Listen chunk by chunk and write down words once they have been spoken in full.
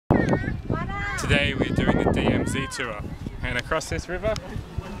Today we're doing the DMZ tour, and across this river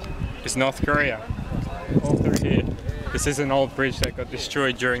is North Korea, all through here. This is an old bridge that got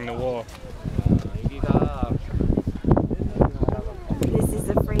destroyed during the war. This is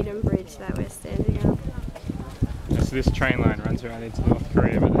the Freedom Bridge that we're standing on. So this train line runs around into North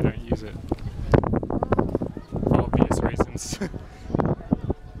Korea, but they don't use it for obvious reasons.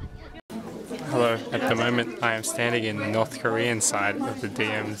 Hello, at the moment I am standing in the North Korean side of the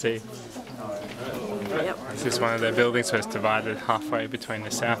DMZ. Yep. This is one of their buildings, so it's divided halfway between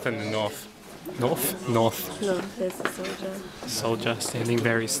the south and the north. North? North. No, there's a soldier. Soldier standing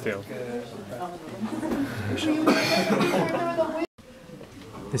very still.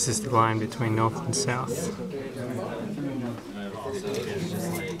 This is the line between north and south.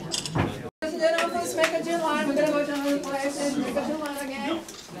 Make a new line. We're going to go to another place and make a new line again.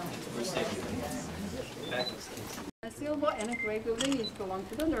 The silver and gray building is belong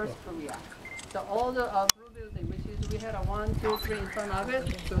to the North Korea. So all the blue building, which is we had a 1, 2, 3 in front of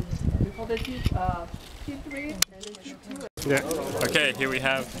it. So we call it T3 and then T2. Yeah. Okay, here we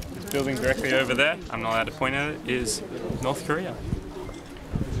have the building directly over there. I'm not allowed to point at it. Is North Korea.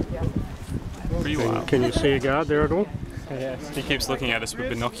 Pretty wild. Can you see a guard there at all? Yes. He keeps looking at us with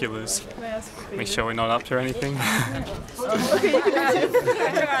binoculars. Make sure we're not up to anything. Okay, you can do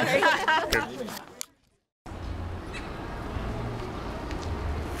it.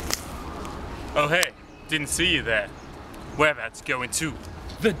 Oh hey, didn't see you there. We're about to go into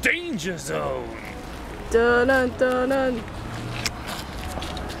the danger zone. Dun dun dun dun.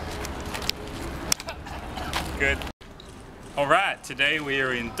 Good. Alright, today we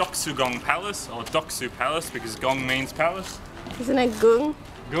are in Deoksugung Palace, or Deoksu Palace, because Gong means palace. Isn't it Gung?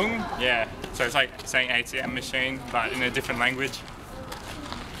 Gung? Yeah. So it's like saying ATM machine, but in a different language.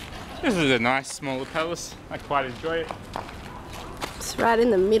 This is a nice smaller palace. I quite enjoy it. It's right in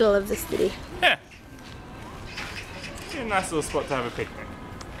the middle of the city. Yeah. It's a nice little spot to have a picnic.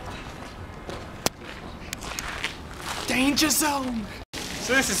 Danger zone!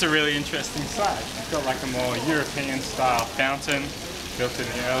 So this is a really interesting site. It's got like a more European style fountain built in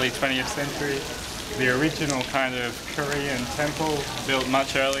the early 20th century. The original kind of Korean temple built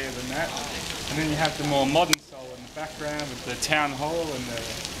much earlier than that. And then you have the more modern Seoul in the background with the town hall and the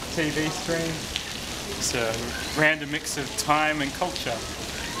TV screen. It's a random mix of time and culture.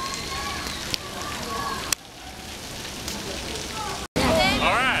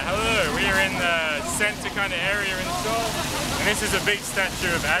 Alright, hello. We are in the center kind of area in Seoul. And this is a big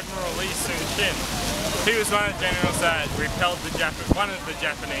statue of Admiral Lee Sun-shin. He was one of the generals that repelled one of the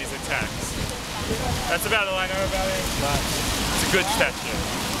Japanese attacks. That's about all I know about him, but it's a good statue.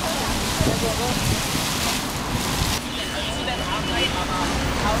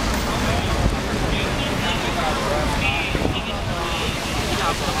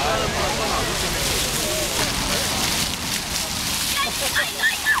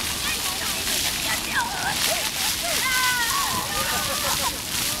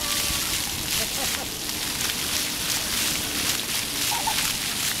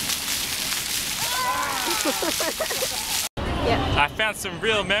 Yeah. I found some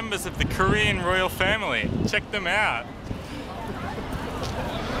real members of the Korean royal family. Check them out.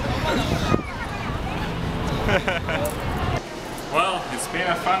 Well, it's been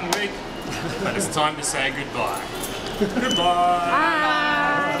a fun week, but it's time to say goodbye.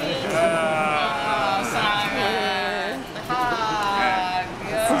 Goodbye.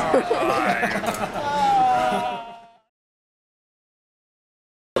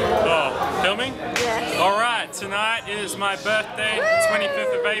 Oh, filming? Yes. Alright, tonight is my birthday,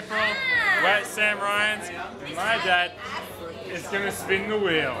 25th of April. We're at Sam Ryan's, and my dad is gonna spin the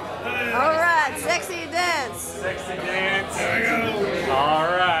wheel. Alright, sexy dance. Sexy dance. There we go.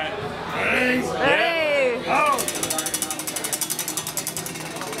 Alright. Ready? Yeah. Oh!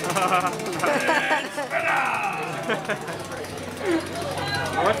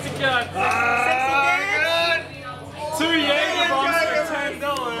 What's it got? Sexy dance? Two Jaeger bombs for $10.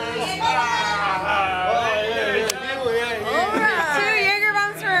 Alright. 2 Jaeger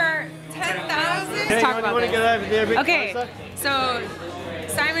bombs for 10,000? Let's talk about this. Okay, so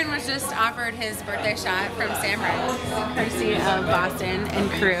Simon was just offered his birthday shot from Sam Ryan, courtesy of Boston and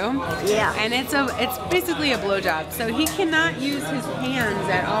crew. Yeah. And it's basically a blowjob. So he cannot use his hands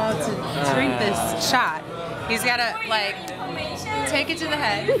at all to drink this shot. He's gotta like take it to the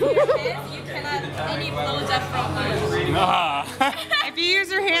head. You cannot any blowjob from If you use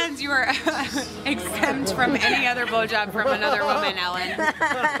your hands, you are exempt from any other blowjob from another woman, Ellen.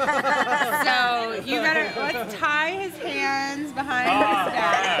 So you gotta let's tie his hands behind his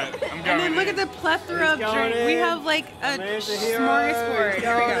back, and then look at the plethora of drink. We have like a smorgasbord.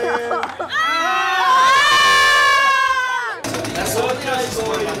 Here we go.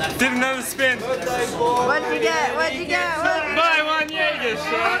 Did another spin. What'd you get? What'd you get? Buy one Jaeger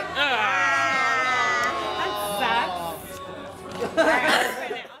shot.